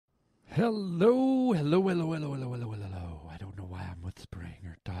Hello. I don't know why I'm whispering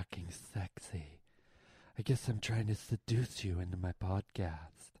or talking sexy. I guess I'm trying to seduce you into my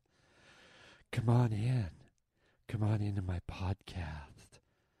podcast. Come on in. Come on into my podcast,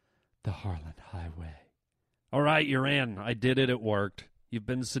 The Harland Highway. All right, you're in. I did it. It worked. You've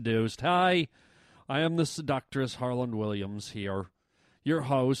been seduced. Hi, I am the seductress Harland Williams here, your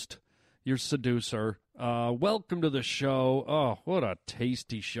host, your seducer. Welcome to the show. Oh, what a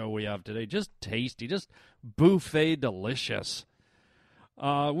tasty show we have today. Just tasty, just buffet delicious.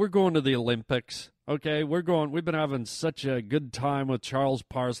 We're going to the Olympics, okay? We've been having such a good time with Charles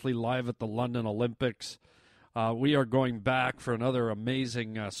Parsley live at the London Olympics. We are going back for another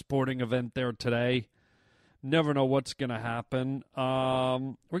amazing sporting event there today. Never know what's going to happen.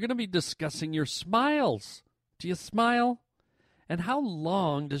 We're going to be discussing your smiles. Do you smile? And how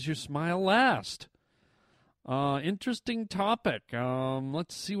long does your smile last? Interesting topic.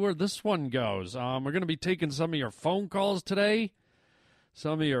 Let's see where this one goes. We're going to be taking some of your phone calls today.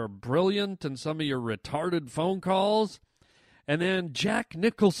 Some of your brilliant and some of your retarded phone calls. And then Jack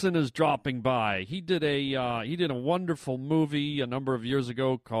Nicholson is dropping by. He did a wonderful movie a number of years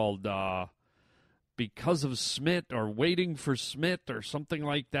ago called Because of Smith or Waiting for Smith or something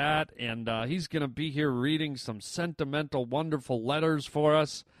like that. And he's going to be here reading some sentimental, wonderful letters for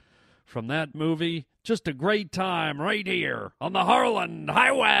us from that movie. Just a great time right here on the Harland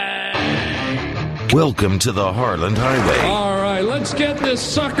Highway. Welcome to the Harland Highway. All right, let's get this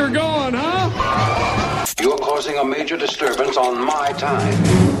sucker going, huh? You're causing a major disturbance on my time.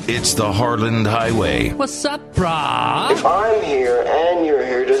 It's the Harland Highway. What's up, brah? If I'm here and you're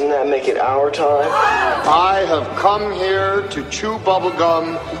here, doesn't that make it our time? I have come here to chew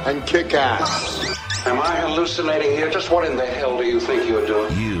bubblegum and kick ass. Am I hallucinating here? Just what in the hell do you think you're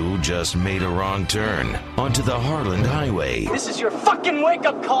doing? You just made a wrong turn onto the Harland Highway. This is your fucking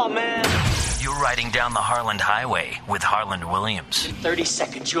wake-up call, man. You're riding down the Harland Highway with Harland Williams. In 30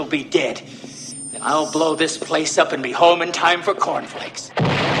 seconds, you'll be dead. Then I'll blow this place up and be home in time for cornflakes.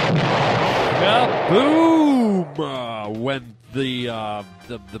 Kaboom! Went the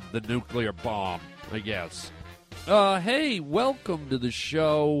nuclear bomb, I guess. Hey, welcome to the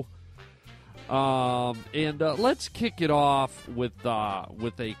show. And let's kick it off with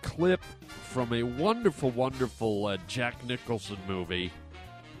a clip from a wonderful Jack Nicholson movie.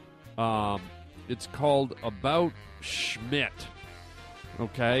 It's called About Schmidt.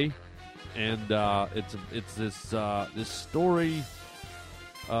 Okay, and it's this story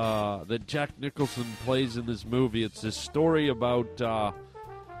that Jack Nicholson plays in this movie. It's this story about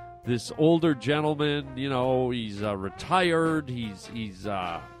this older gentleman. You know, he's retired. He's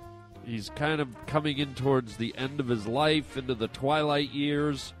kind of coming in towards the end of his life, into the twilight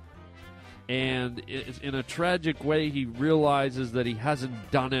years. And in a tragic way, he realizes that he hasn't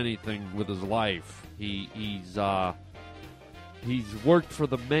done anything with his life. He's worked for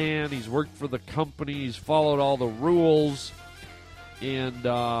the man. He's worked for the company. He's followed all the rules. And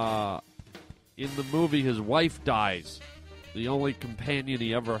in the movie, his wife dies, the only companion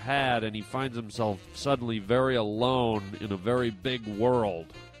he ever had, and he finds himself suddenly very alone in a very big world.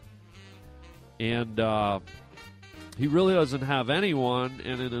 And he really doesn't have anyone,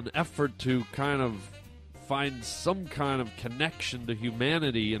 and in an effort to kind of find some kind of connection to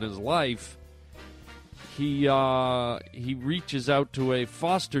humanity in his life, he reaches out to a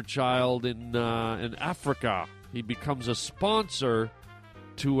foster child in Africa. He becomes a sponsor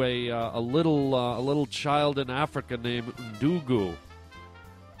to a little child in Africa named Ndugu.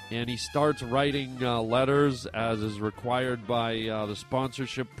 And he starts writing letters, as is required by the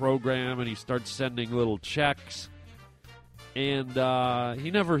sponsorship program, and he starts sending little checks. And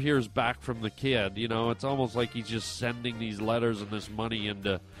he never hears back from the kid. You know, it's almost like he's just sending these letters and this money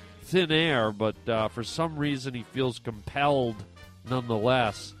into thin air, but for some reason he feels compelled,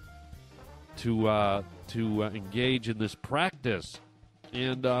 nonetheless, to engage in this practice.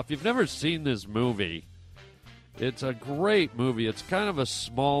 And if you've never seen this movie, it's a great movie. It's kind of a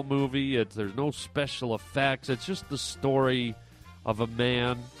small movie. There's no special effects. It's just the story of a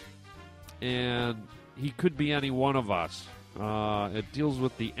man, and he could be any one of us. It deals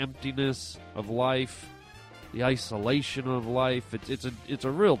with the emptiness of life, the isolation of life. It's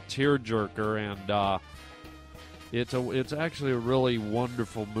a real tearjerker, and it's actually a really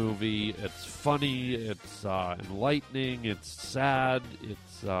wonderful movie. It's funny. It's enlightening. It's sad.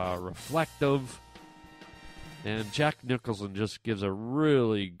 It's reflective. And Jack Nicholson just gives a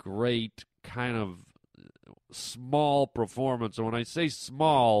really great kind of small performance. And when I say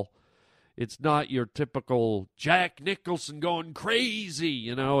small, it's not your typical Jack Nicholson going crazy.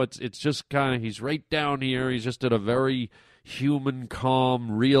 You know, it's just kind of, he's right down here. He's just at a very human,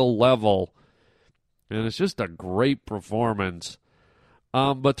 calm, real level. And it's just a great performance.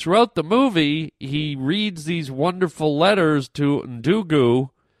 But throughout the movie, he reads these wonderful letters to Ndugu,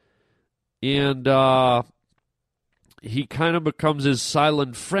 and he kind of becomes his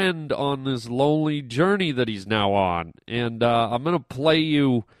silent friend on this lonely journey that he's now on. And I'm going to play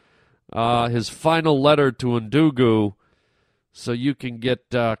you his final letter to Ndugu so you can get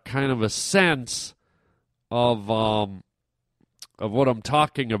kind of a sense of what I'm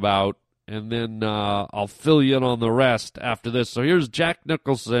talking about. And then I'll fill you in on the rest after this. So here's Jack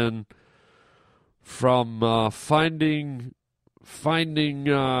Nicholson from Finding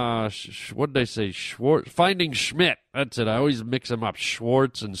what did I say? Finding Schmidt. That's it. I always mix them up.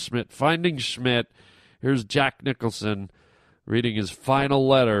 Schwartz and Schmidt. Finding Schmidt. Here's Jack Nicholson reading his final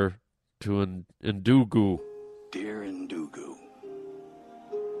letter to Ndugu. Dear Ndugu,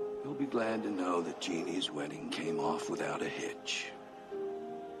 you'll be glad to know that Jeannie's wedding came off without a hitch.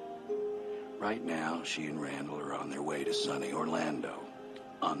 Right now, she and Randall are on their way to sunny Orlando.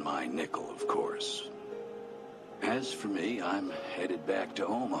 On my nickel, of course. As for me, I'm headed back to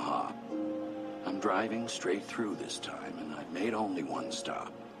Omaha. I'm driving straight through this time, and I've made only one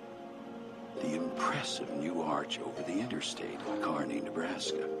stop. The impressive new arch over the interstate in Kearney,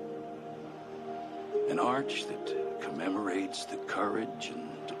 Nebraska. An arch that commemorates the courage and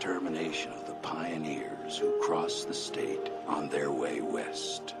determination of the pioneers who crossed the state on their way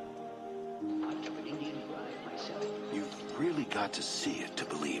west. You've really got to see it to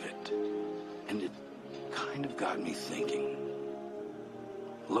believe it. And it kind of got me thinking.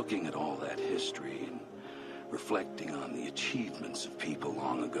 Looking at all that history and reflecting on the achievements of people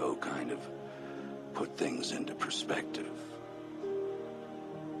long ago kind of put things into perspective.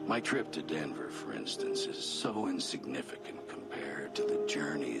 My trip to Denver, for instance, is so insignificant compared to the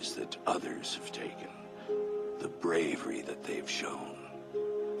journeys that others have taken, the bravery that they've shown,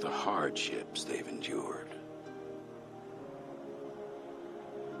 the hardships they've endured.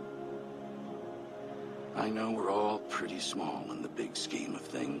 I know we're all pretty small in the big scheme of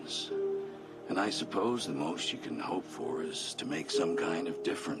things, and I suppose the most you can hope for is to make some kind of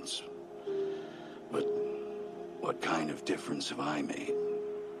difference. But what kind of difference have I made?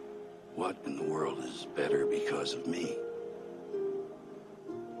 What in the world is better because of me?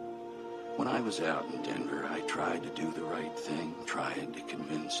 When I was out in Denver, I tried to do the right thing, tried to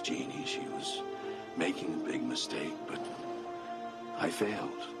convince Jeannie she was making a big mistake, but I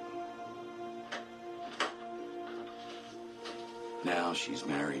failed. Now she's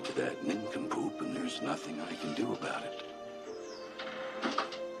married to that nincompoop, and there's nothing I can do about it.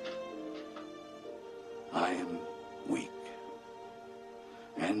 I am weak,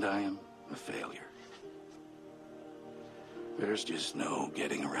 and I am a failure. There's just no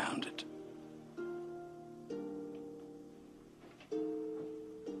getting around it.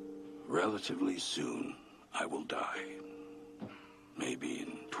 Relatively soon, I will die. Maybe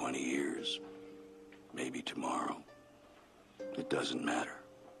in 20 years, maybe tomorrow. It doesn't matter.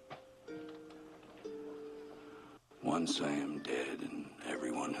 Once I am dead and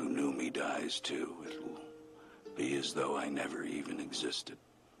everyone who knew me dies too, it will be as though I never even existed.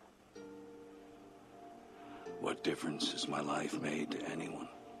 What difference has my life made to anyone?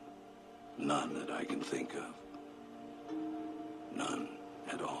 None that I can think of. None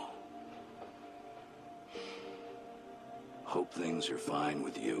at all. Hope things are fine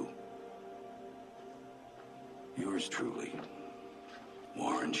with you. Yours truly,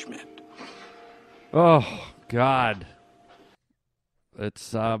 Warren Schmidt. Oh, God.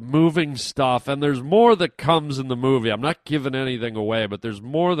 It's moving stuff, and there's more that comes in the movie. I'm not giving anything away, but there's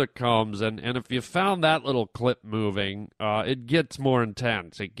more that comes, and if you found that little clip moving, it gets more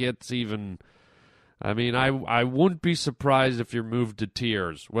intense. It gets even... I mean, I wouldn't be surprised if you're moved to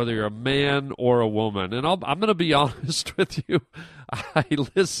tears, whether you're a man or a woman. And I'm going to be honest with you.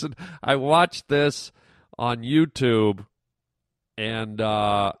 I watched this on YouTube, and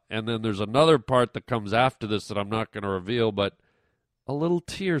then there's another part that comes after this that I'm not going to reveal, but a little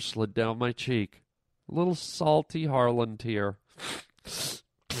tear slid down my cheek. A little salty Harland tear.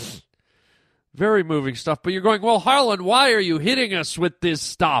 Very moving stuff. But you're going, well, Harland, why are you hitting us with this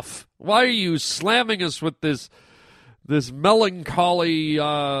stuff? Why are you slamming us with this melancholy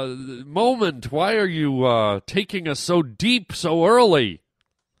moment? Why are you taking us so deep so early?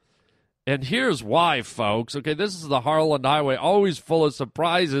 And here's why, folks. Okay, this is the Harland Highway, always full of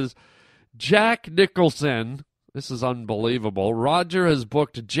surprises. Jack Nicholson, this is unbelievable. Roger has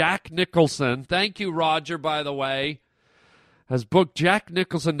booked Jack Nicholson. Thank you, Roger, by the way. Has booked Jack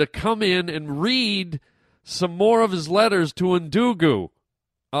Nicholson to come in and read some more of his letters to Ndugu.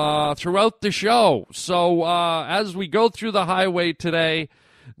 throughout the show. So as we go through the highway today,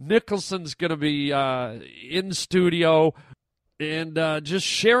 Nicholson's going to be in studio and just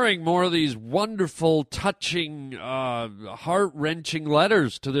sharing more of these wonderful, touching, heart-wrenching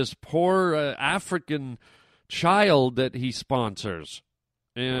letters to this poor African child that he sponsors.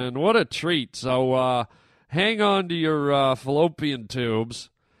 And what a treat. So hang on to your fallopian tubes.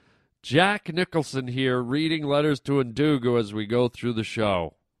 Jack Nicholson here reading letters to Ndugu as we go through the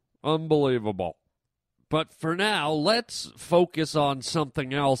show. Unbelievable. But for now, let's focus on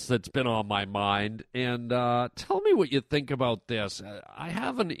something else that's been on my mind. And tell me what you think about this. I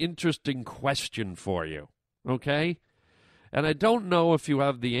have an interesting question for you, okay? And I don't know if you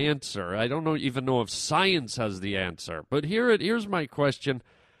have the answer. I don't even know if science has the answer. But here's my question.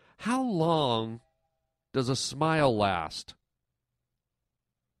 How long does a smile last?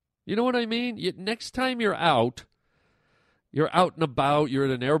 You know what I mean? Next time you're out and about, you're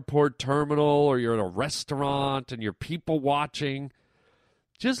at an airport terminal or you're at a restaurant and you're people watching,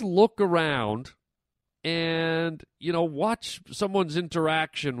 just look around and, watch someone's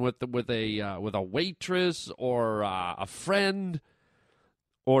interaction with a waitress or a friend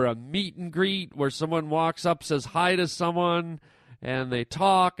or a meet and greet where someone walks up, says hi to someone, and they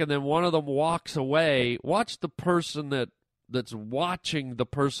talk, and then one of them walks away. Watch the person that's watching the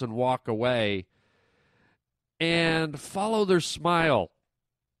person walk away and follow their smile.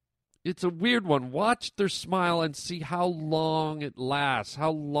 It's a weird one. Watch their smile and see how long it lasts,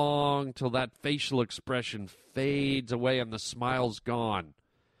 how long till that facial expression fades away and the smile's gone.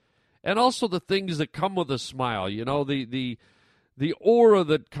 And also the things that come with a smile, the aura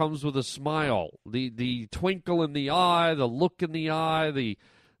that comes with a smile, the twinkle in the eye, the look in the eye,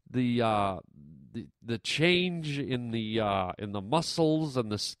 the change in the muscles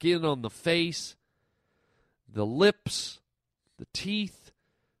and the skin on the face, the lips, the teeth.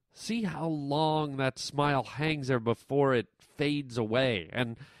 See how long that smile hangs there before it fades away.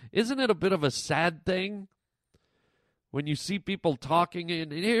 And isn't it a bit of a sad thing when you see people talking?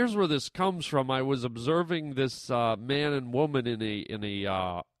 And here's where this comes from. I was observing this man and woman in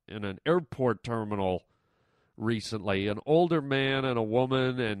an airport terminal recently, an older man and a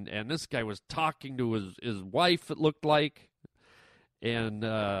woman, and this guy was talking to his wife, it looked like. And,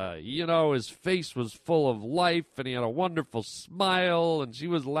 his face was full of life, and he had a wonderful smile, and she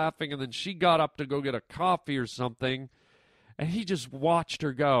was laughing, and then she got up to go get a coffee or something, and he just watched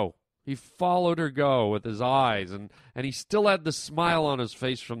her go. He followed her go with his eyes, and he still had the smile on his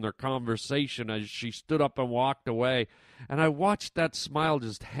face from their conversation as she stood up and walked away. And I watched that smile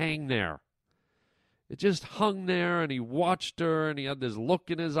just hang there. It just hung there, and he watched her, and he had this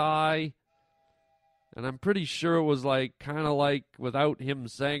look in his eye. And I'm pretty sure it was kind of like, without him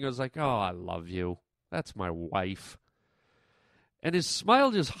saying, it was like, oh, I love you. That's my wife. And his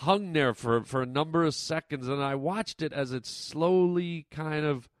smile just hung there for a number of seconds, and I watched it as it slowly kind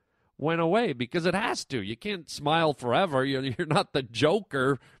of went away, because it has to. You can't smile forever. You're not the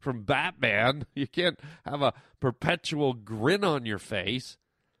Joker from Batman. You can't have a perpetual grin on your face.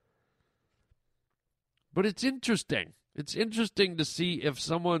 But it's interesting. It's interesting to see if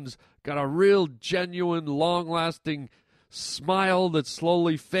someone's got a real, genuine, long-lasting smile that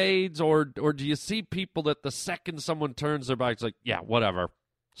slowly fades, or do you see people that the second someone turns their back, it's like, yeah, whatever,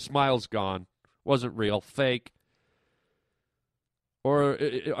 smile's gone, wasn't real, fake? Or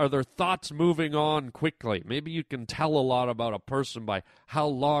are their thoughts moving on quickly? Maybe you can tell a lot about a person by how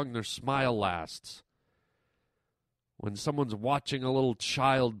long their smile lasts. When someone's watching a little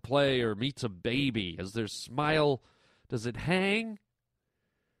child play or meets a baby, is their smile, does it hang?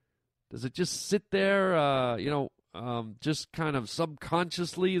 Does it just sit there, just kind of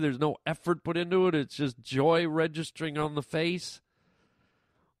subconsciously? There's no effort put into it. It's just joy registering on the face?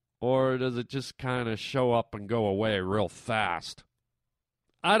 Or does it just kind of show up and go away real fast?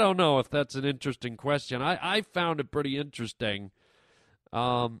 I don't know if that's an interesting question. I found it pretty interesting.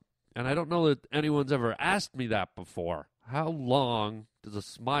 And I don't know that anyone's ever asked me that before. How long does a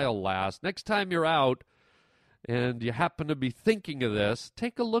smile last? Next time you're out and you happen to be thinking of this,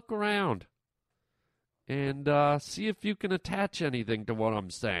 take a look around and see if you can attach anything to what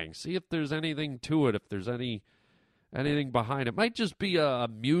I'm saying. See if there's anything to it, if there's anything behind it. It might just be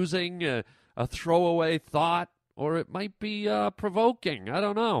amusing, a throwaway thought, or it might be provoking. I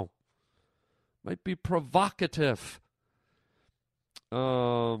don't know. Might be provocative.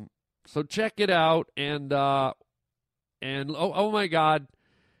 So check it out, and oh my God,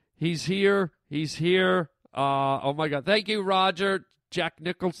 he's here. Oh my God, thank you, Roger. Jack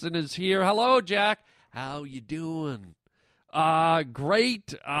Nicholson is here. Hello, Jack. How you doing?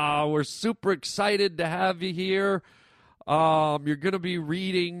 Great. We're super excited to have you here. You're going to be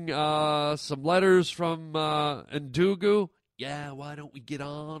reading some letters from Ndugu. Yeah, why don't we get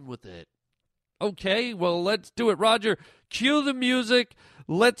on with it? Okay, well, let's do it. Roger, cue the music.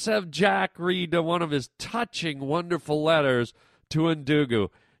 Let's have Jack read one of his touching, wonderful letters to Ndugu.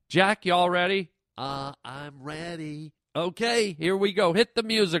 Jack, you all ready? I'm ready. Okay, here we go. Hit the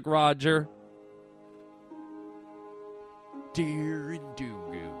music, Roger. Dear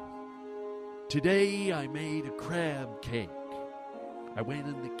Ndugu, today I made a crab cake. I went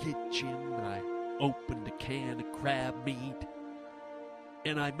in the kitchen, I opened a can of crab meat,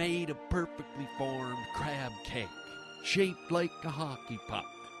 and I made a perfectly formed crab cake, shaped like a hockey puck.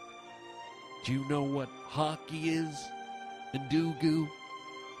 Do you know what hockey is, Ndugu?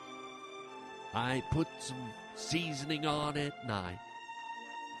 I put some seasoning on it, and I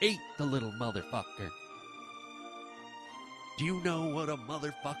ate the little motherfucker. Do you know what a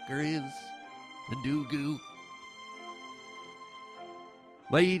motherfucker is, Ndugu?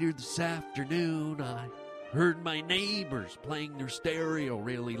 Later this afternoon, I heard my neighbors playing their stereo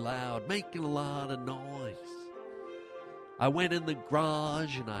really loud, making a lot of noise. I went in the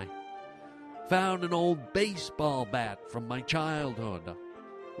garage and I found an old baseball bat from my childhood, a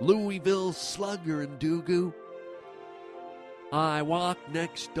Louisville Slugger, Ndugu. I walked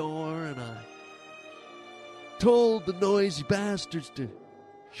next door and I told the noisy bastards to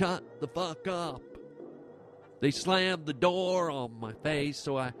shut the fuck up. They slammed the door on my face,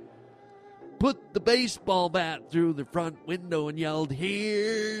 so I put the baseball bat through the front window and yelled,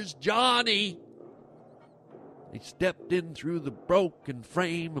 "Here's Johnny!" They stepped in through the broken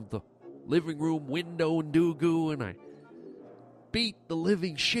frame of the living room window, Ndugu, and I beat the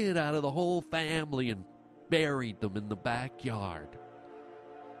living shit out of the whole family and buried them in the backyard.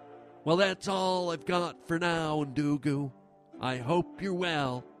 Well, that's all I've got for now, Ndugu. I hope you're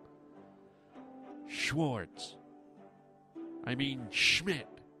well. Schmidt.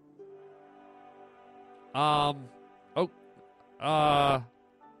 That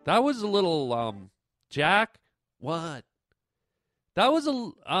was a little, Jack? What? That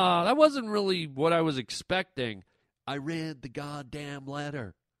wasn't really what I was expecting. I read the goddamn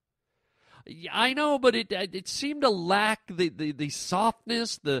letter. I know, but it seemed to lack the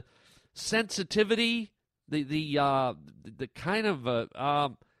softness, the sensitivity, the kind of,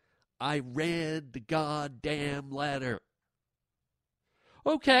 I read the goddamn letter.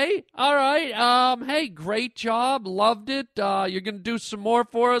 Okay, all right. Hey, great job. Loved it. You're going to do some more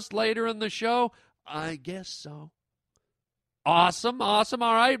for us later in the show? I guess so. Awesome. All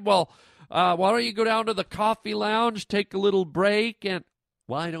right. Well, why don't you go down to the coffee lounge, take a little break, and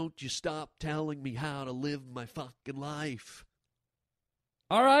why don't you stop telling me how to live my fucking life?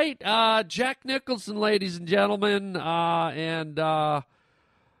 All right. Jack Nicholson, ladies and gentlemen, and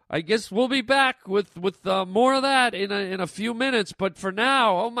I guess we'll be back with more of that in a few minutes. But for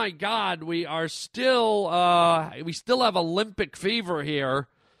now, oh my God, we still have Olympic fever here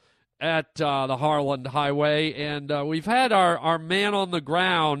at the Harland Highway, and we've had our man on the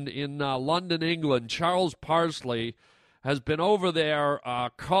ground in London, England, Charles Parsley, has been over there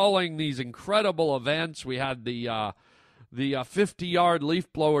calling these incredible events. We had the 50-yard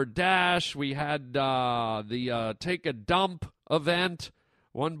leaf blower dash. We had the take a dump event,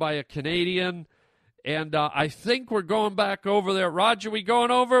 won by a Canadian. And I think we're going back over there. Roger, we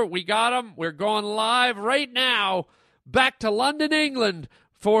going over? We got him. We're going live right now back to London, England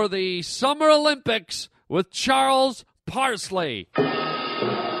for the Summer Olympics with Charles Parsley.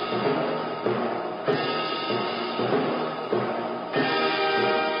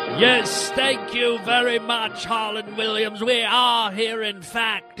 Yes, thank you very much, Harland Williams. We are here, in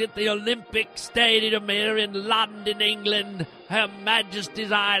fact, at the Olympic Stadium here in London, England, Her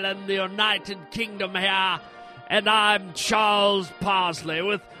Majesty's Island, the United Kingdom here. And I'm Charles Parsley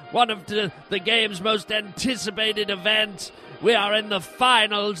with one of the game's most anticipated events. We are in the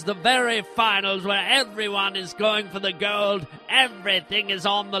finals, the very finals, where everyone is going for the gold. Everything is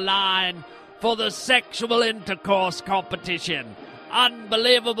on the line for the sexual intercourse competition.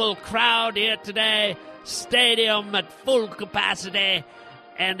 Unbelievable crowd here today, stadium at full capacity,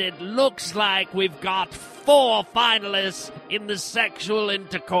 and it looks like we've got 4 finalists in the sexual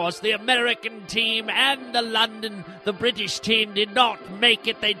intercourse. The American team and the British team did not make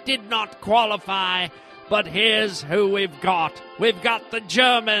it. They did not qualify, but here's who we've got. We've got the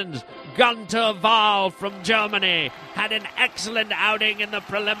Germans. Gunter Wahl from Germany had an excellent outing in the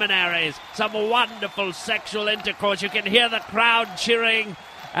preliminaries. Some wonderful sexual intercourse. You can hear the crowd cheering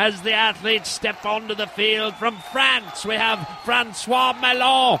as the athletes step onto the field. From France, we have Francois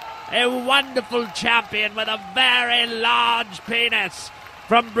Mellon, a wonderful champion with a very large penis.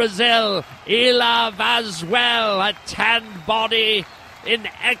 from Brazil, Ila Vaswell, a tanned body in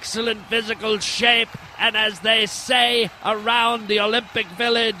excellent physical shape, and as they say around the Olympic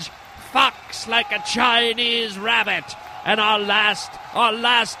Village, fox like a Chinese rabbit. And our last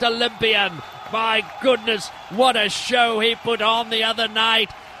Olympian, my goodness, what a show he put on the other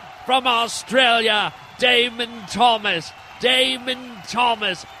night. From Australia, Damon Thomas. Damon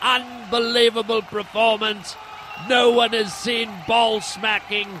Thomas, unbelievable performance. No one has seen ball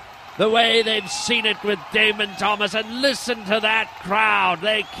smacking the way they've seen it with Damon Thomas. And listen to that crowd.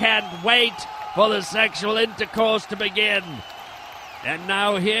 They can't wait for the sexual intercourse to begin. And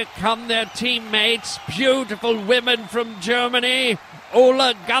now here come their teammates, beautiful women from Germany.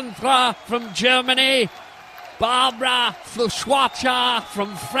 Ola Gunther from Germany. Barbara Schwarzer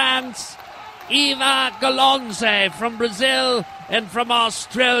from France. Eva Galonze from Brazil. And from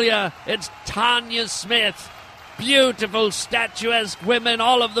Australia, it's Tanya Smith. Beautiful, statuesque women,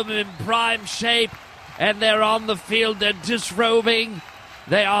 all of them in prime shape. And they're on the field, they're disrobing.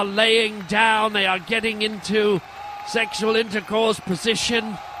 They are laying down, they are getting into sexual intercourse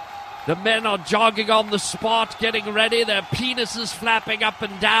position. The men are jogging on the spot, getting ready, their penises flapping up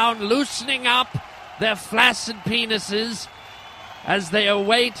and down, loosening up their flaccid penises as they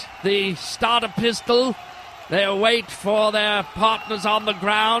await the starter pistol. They await for their partners on the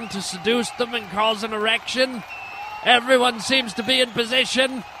ground to seduce them and cause an erection. Everyone seems to be in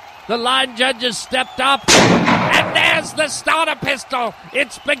position. The line judges stepped up, and there's the starter pistol.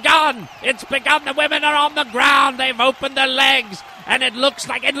 It's begun. It's begun. The women are on the ground. They've opened their legs, and it looks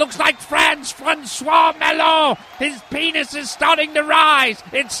like Francois Mellot. His penis is starting to rise.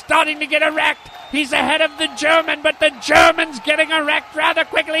 It's starting to get erect. He's ahead of the German, but the German's getting erect rather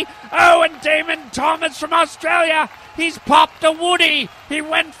quickly. Oh, and Damon Thomas from Australia. He's popped a woody. He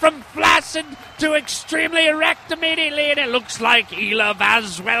went from flaccid to extremely erect immediately, and it looks like Ila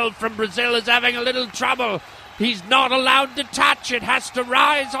Vaswell from Brazil is having a little trouble. He's not allowed to touch. It has to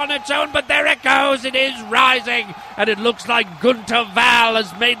rise on its own, but there it goes. It is rising, and it looks like Gunter Val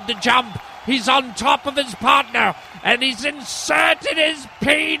has made the jump. He's on top of his partner, and he's inserted his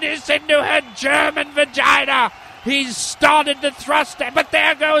penis into her German vagina. He's started to thrust it, but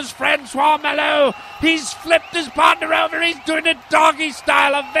there goes Francois Mellot. He's flipped his partner over. He's doing it doggy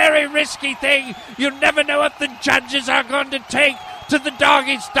style, a very risky thing. You never know what the judges are going to take to the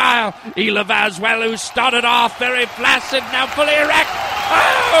doggy style. Ila Vaswell, who started off very flaccid, now fully erect.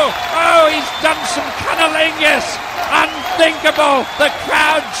 Oh, he's done some cunnilingus. Unthinkable. The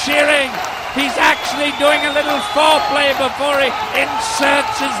crowd cheering. He's actually doing a little foreplay before he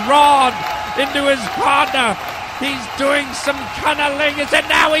inserts his rod into his partner. He's doing some cunnilingus, and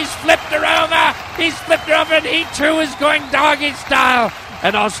now he's flipped her over. He's flipped her over, and he too is going doggy style.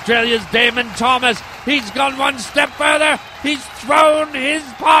 And Australia's Damon Thomas, he's gone one step further. He's thrown his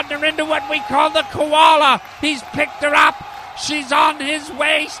partner into what we call the koala. He's picked her up. She's on his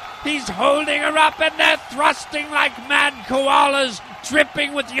waist. He's holding her up, and they're thrusting like mad koalas,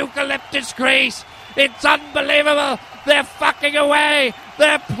 dripping with eucalyptus grease. It's unbelievable. They're fucking away.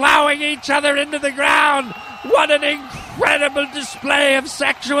 They're plowing each other into the ground. What an incredible display of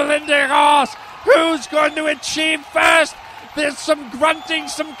sexual intercourse. Who's going to achieve first? There's some grunting,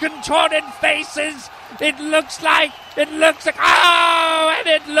 some contorted faces. It looks like, and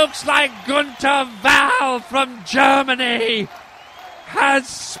it looks like Gunter Val from Germany has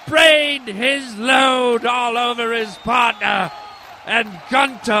sprayed his load all over his partner. And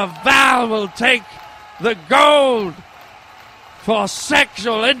Gunter Val will take the gold for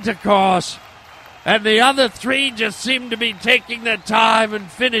sexual intercourse. And the other three just seem to be taking their time and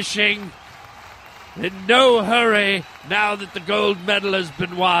finishing in no hurry now that the gold medal has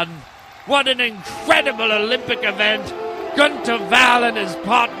been won. What an incredible Olympic event. Gunter Val and his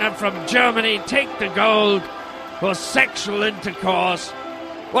partner from Germany take the gold for sexual intercourse.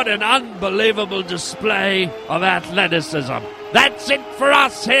 What an unbelievable display of athleticism. That's it for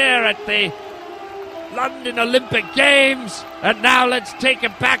us here at the London Olympic Games. And now let's take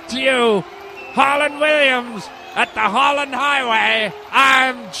it back to you, Harland Williams, at the Harland Highway.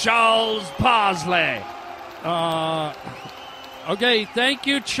 I'm Charles Parsley. Okay, thank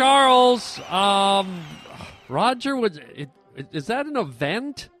you, Charles. Roger, is that an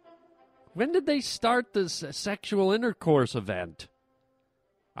event? When did they start this sexual intercourse event?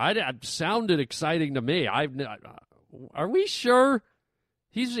 It sounded exciting to me. Are we sure?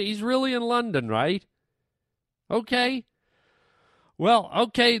 He's really in London, right? Okay. Well,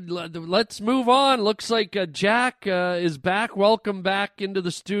 okay, let's move on. Looks like Jack is back. Welcome back into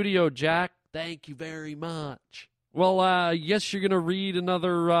the studio, Jack. Thank you very much. Well, yes, you're going to read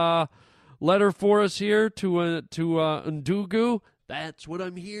another letter for us here to Ndugu. That's what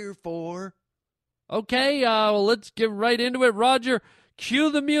I'm here for. Okay, well, let's get right into it. Roger,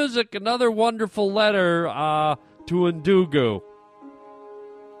 cue the music. Another wonderful letter to Ndugu.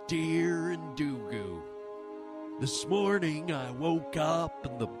 Dear Ndugu, this morning I woke up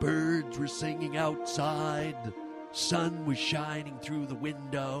and the birds were singing outside. The sun was shining through the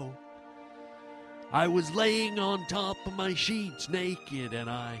window. I was laying on top of my sheets naked, and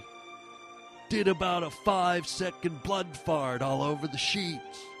I did about a 5-second blood fart all over the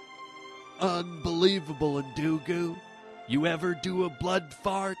sheets. Unbelievable, Ndugu. You ever do a blood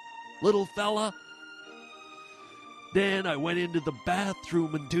fart, little fella? Then I went into the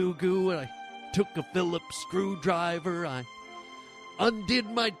bathroom, Ndugu, and I took a Phillips screwdriver. I undid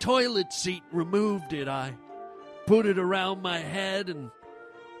my toilet seat, removed it. I put it around my head and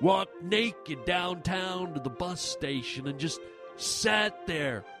walked naked downtown to the bus station and just sat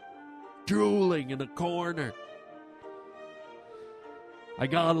there, drooling in a corner. I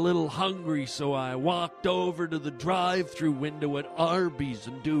got a little hungry, so I walked over to the drive-thru window at Arby's,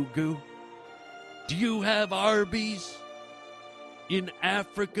 Ndugu. Do you have Arby's in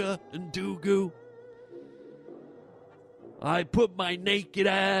Africa, Ndugu? I put my naked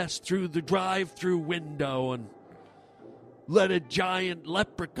ass through the drive-thru window and let a giant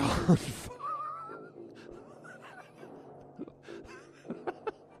leprechaun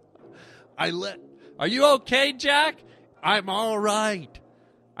Are you okay, Jack? I'm all right.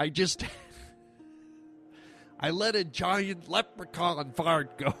 I let a giant leprechaun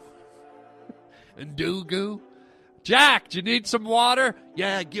fart go. Ndugu? Jack, do you need some water?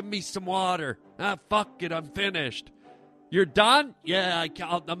 Yeah, give me some water. Fuck it, I'm finished. You're done? Yeah,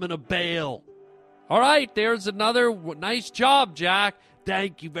 I'm going to bail. All right, there's another nice job, Jack.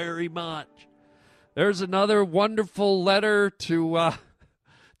 Thank you very much. There's another wonderful letter to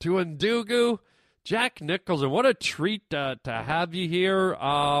Ndugu. Jack Nicholson, what a treat to have you here.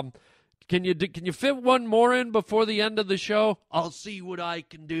 Can you fit one more in before the end of the show? I'll see what I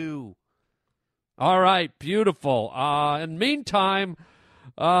can do. All right, beautiful. In the meantime,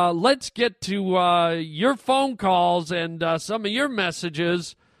 let's get to your phone calls and some of your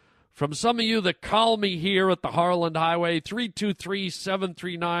messages from some of you that call me here at the Harland Highway,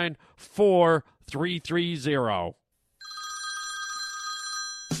 323-739-4330.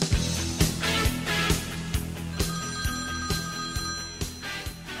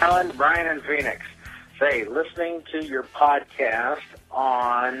 Alan, Brian, and Phoenix. Say, listening to your podcast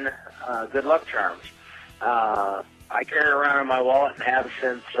on good luck charms. I carry around in my wallet and have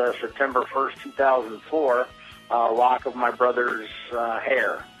since September 1st, 2004, a lock of my brother's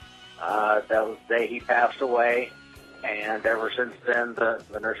hair. That was the day he passed away, and ever since then, the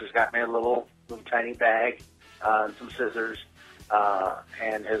nurses got me a little tiny bag and some scissors,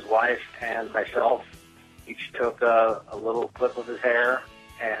 and his wife and myself each took a little clip of his hair,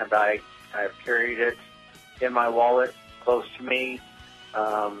 and I've carried it in my wallet close to me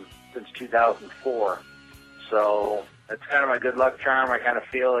since 2004. So that's kind of my good luck charm. I kind of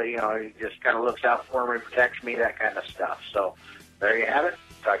feel, he just kind of looks out for me, protects me, that kind of stuff. So there you have it.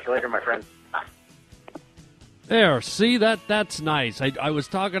 Talk to you later, my friend. Bye. There, see, that's nice. I was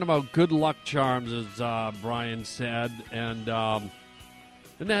talking about good luck charms, as Brian said, and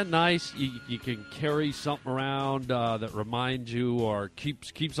isn't that nice? You can carry something around that reminds you or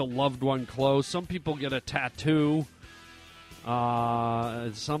keeps a loved one close. Some people get a tattoo.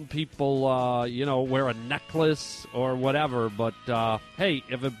 Some people, wear a necklace or whatever. But, hey,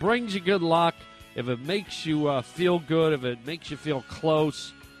 if it brings you good luck, if it makes you feel good, if it makes you feel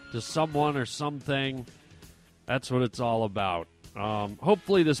close to someone or something, that's what it's all about.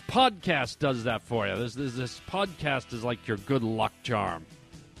 Hopefully this podcast does that for you. This podcast is like your good luck charm.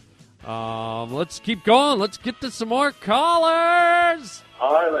 Let's keep going. Let's get to some more callers.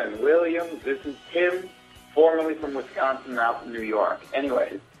 Harland, Williams, this is Tim, formerly from Wisconsin, now from New York.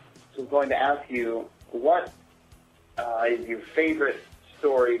 Anyways, so I'm going to ask you, what is your favorite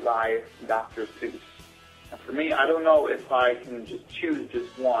story by Dr. Seuss? Now, for me, I don't know if I can just choose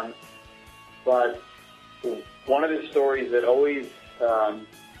just one, but one of the stories that always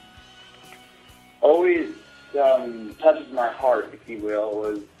touches my heart, if you will,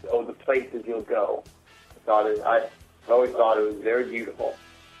 was The Places You'll Go. I always thought it was very beautiful.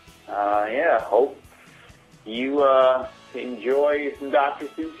 Hope you enjoy some Dr.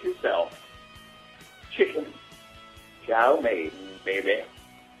 Seuss yourself. Chicken. Chow mein, baby.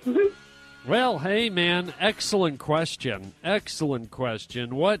 Well, hey, man, excellent question. Excellent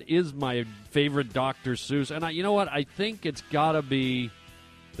question. What is my favorite Dr. Seuss? And you know what? I think it's got to be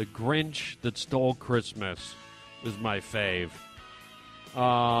The Grinch That Stole Christmas is my fave.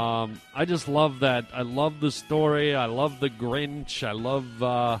 I just love that. I love the story. I love the Grinch. I love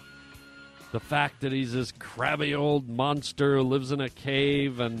the fact that he's this crabby old monster who lives in a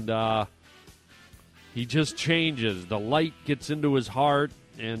cave, and he just changes. The light gets into his heart,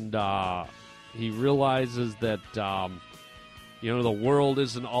 and he realizes that, the world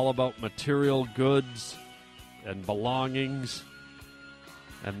isn't all about material goods and belongings,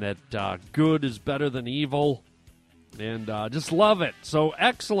 and that good is better than evil. And just love it. So,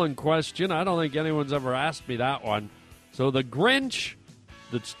 excellent question. I don't think anyone's ever asked me that one. So, the Grinch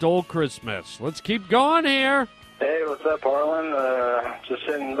that stole Christmas. Let's keep going here. Hey, what's up, Harland? Just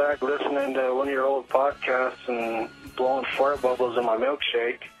sitting back listening to one of your old podcasts and blowing fart bubbles in my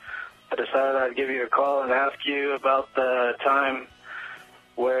milkshake. I decided I'd give you a call and ask you about the time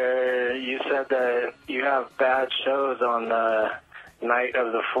where you said that you have bad shows on the night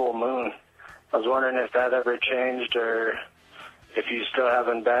of the full moon. I was wondering if that ever changed or if you still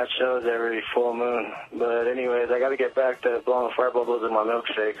having bad shows every full moon. But anyways, I got to get back to blowing fire bubbles in my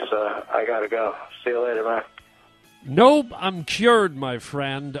milkshake, so I got to go. See you later, man. Nope, I'm cured, my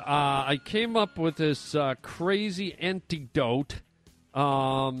friend. I came up with this crazy antidote,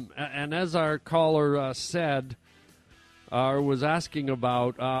 and as our caller said, was asking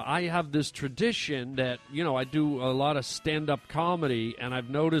about, I have this tradition that, I do a lot of stand-up comedy, and I've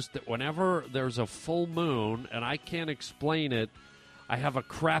noticed that whenever there's a full moon and I can't explain it, I have a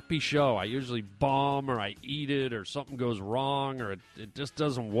crappy show. I usually bomb, or I eat it, or something goes wrong, or it just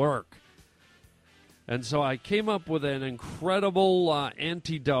doesn't work. And so I came up with an incredible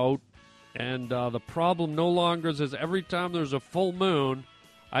antidote, and the problem no longer is every time there's a full moon,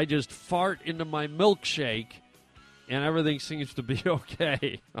 I just fart into my milkshake, and everything seems to be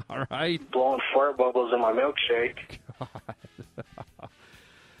okay. All right? Blowing fart bubbles in my milkshake. God.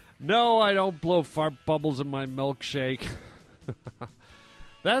 No, I don't blow fart bubbles in my milkshake.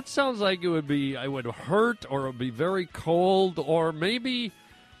 That sounds like it would hurt, or it would be very cold, or maybe,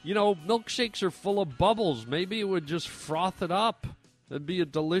 milkshakes are full of bubbles. Maybe it would just froth it up. It'd be a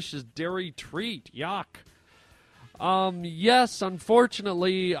delicious dairy treat. Yuck. Yes,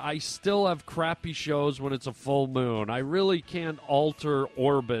 unfortunately, I still have crappy shows when it's a full moon. I really can't alter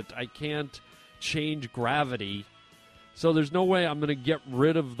orbit. I can't change gravity. So there's no way I'm going to get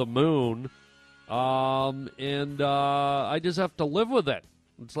rid of the moon. And I just have to live with it.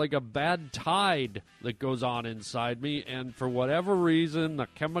 It's like a bad tide that goes on inside me. And for whatever reason, the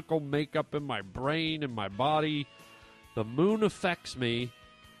chemical makeup in my brain and my body, the moon affects me.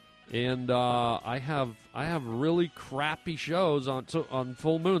 And I have really crappy shows on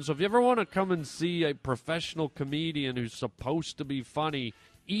full moon. So if you ever want to come and see a professional comedian who's supposed to be funny,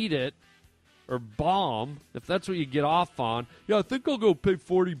 eat it or bomb, if that's what you get off on. Yeah, I think I'll go pay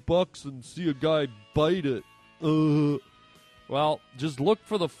 $40 and see a guy bite it. Well, just look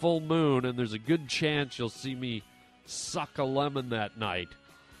for the full moon, and there's a good chance you'll see me suck a lemon that night.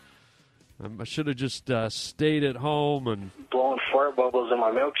 I should have just stayed at home and blowing fart bubbles in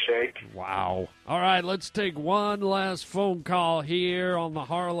my milkshake. Wow. All right, let's take one last phone call here on the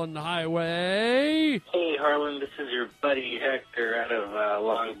Harland Highway. Hey, Harland, this is your buddy Hector out of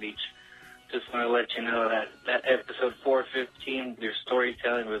Long Beach. Just want to let you know that episode 415, your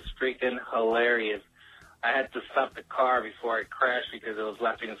storytelling was freaking hilarious. I had to stop the car before I crashed because I was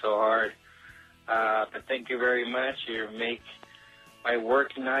laughing so hard. But thank you very much. You make my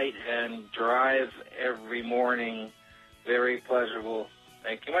work night and drive every morning very pleasurable.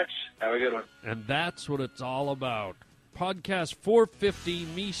 Thank you much. Have a good one. And that's what it's all about. Podcast 450,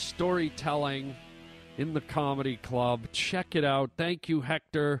 me storytelling in the comedy club. Check it out. Thank you,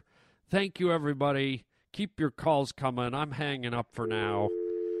 Hector. Thank you, everybody. Keep your calls coming. I'm hanging up for now.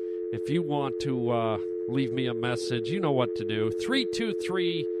 If you want to leave me a message, you know what to do.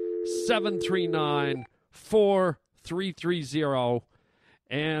 323-739-4330.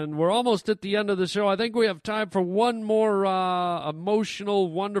 And we're almost at the end of the show. I think we have time for one more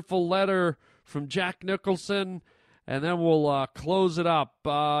emotional, wonderful letter from Jack Nicholson, and then we'll close it up.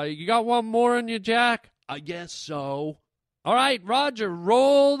 You got one more in you, Jack? I guess so. All right, Roger,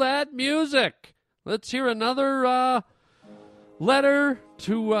 roll that music. Let's hear another letter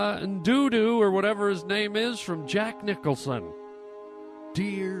to Ndudu, or whatever his name is, from Jack Nicholson.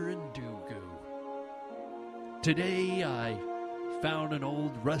 Dear Ndugu, today I found an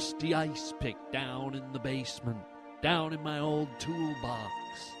old rusty ice pick down in the basement, down in my old toolbox.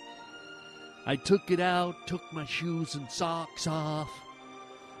 I took it out, took my shoes and socks off,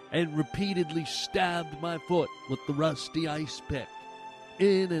 and repeatedly stabbed my foot with the rusty ice pick.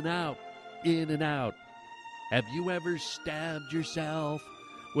 In and out, in and out. Have you ever stabbed yourself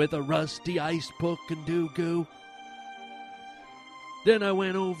with a rusty ice pick, Ndugu? Then I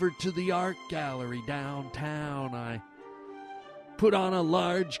went over to the art gallery downtown. I put on a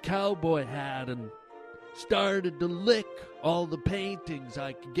large cowboy hat and started to lick all the paintings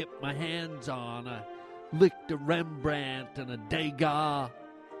I could get my hands on. I licked a Rembrandt and a Degas.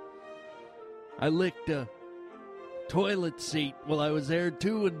 I licked a toilet seat while I was there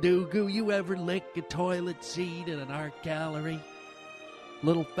too. And Dugu, you ever lick a toilet seat in an art gallery,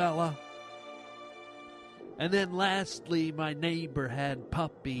 little fella? And then lastly, my neighbor had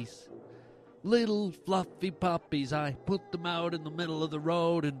puppies. Little fluffy puppies. I put them out in the middle of the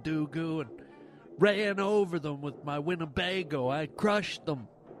road in Dugu and ran over them with my Winnebago. I crushed them.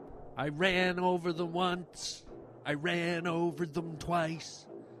 I ran over them once. I ran over them twice.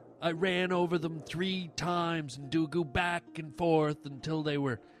 I ran over them 3 times and Dugu back and forth until they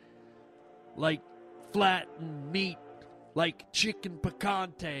were like flattened meat, like chicken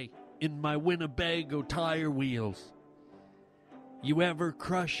picante in my Winnebago tire wheels. You ever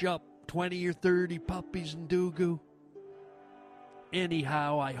crush up 20 or 30 puppies in Dugu?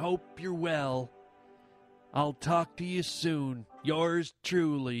 Anyhow, I hope you're well. I'll talk to you soon. Yours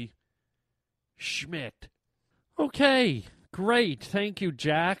truly, Schmidt. Okay, great. Thank you,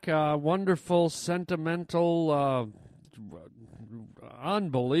 Jack. Wonderful, sentimental,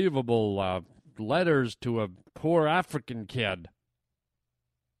 unbelievable letters to a poor African kid.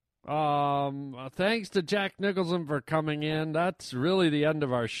 Thanks to Jack Nicholson for coming in. That's really the end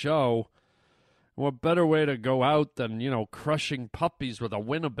of our show. What better way to go out than, crushing puppies with a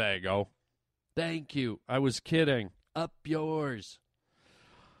Winnebago? Thank you. I was kidding. Up yours.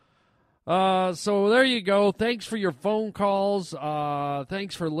 So there you go. Thanks for your phone calls.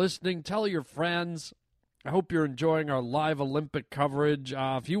 Thanks for listening. Tell your friends. I hope you're enjoying our live Olympic coverage.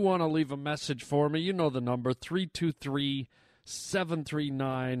 If you want to leave a message for me, you know the number,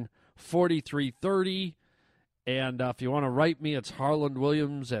 323-739-4330. And if you want to write me, it's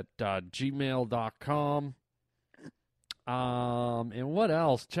harlandwilliams@gmail.com. And what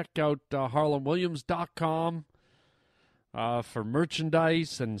else? Check out harlandwilliams.com for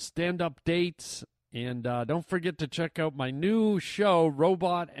merchandise and stand-up dates. And don't forget to check out my new show,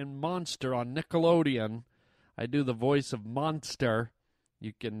 Robot and Monster, on Nickelodeon. I do the voice of Monster.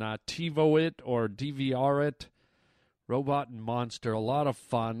 You can TiVo it or DVR it. Robot and Monster, a lot of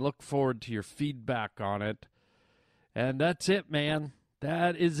fun. Look forward to your feedback on it. And that's it, man.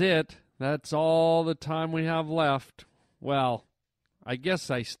 That is it. That's all the time we have left. Well, I guess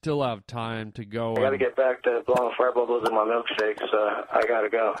I still have time to go. I got to get back to blowing fire bubbles in my milkshake, so I got to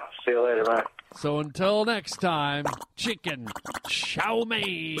go. See you later, man. So until next time, chicken chow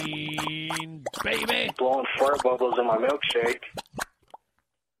mein, baby. Blowing fire bubbles in my milkshake.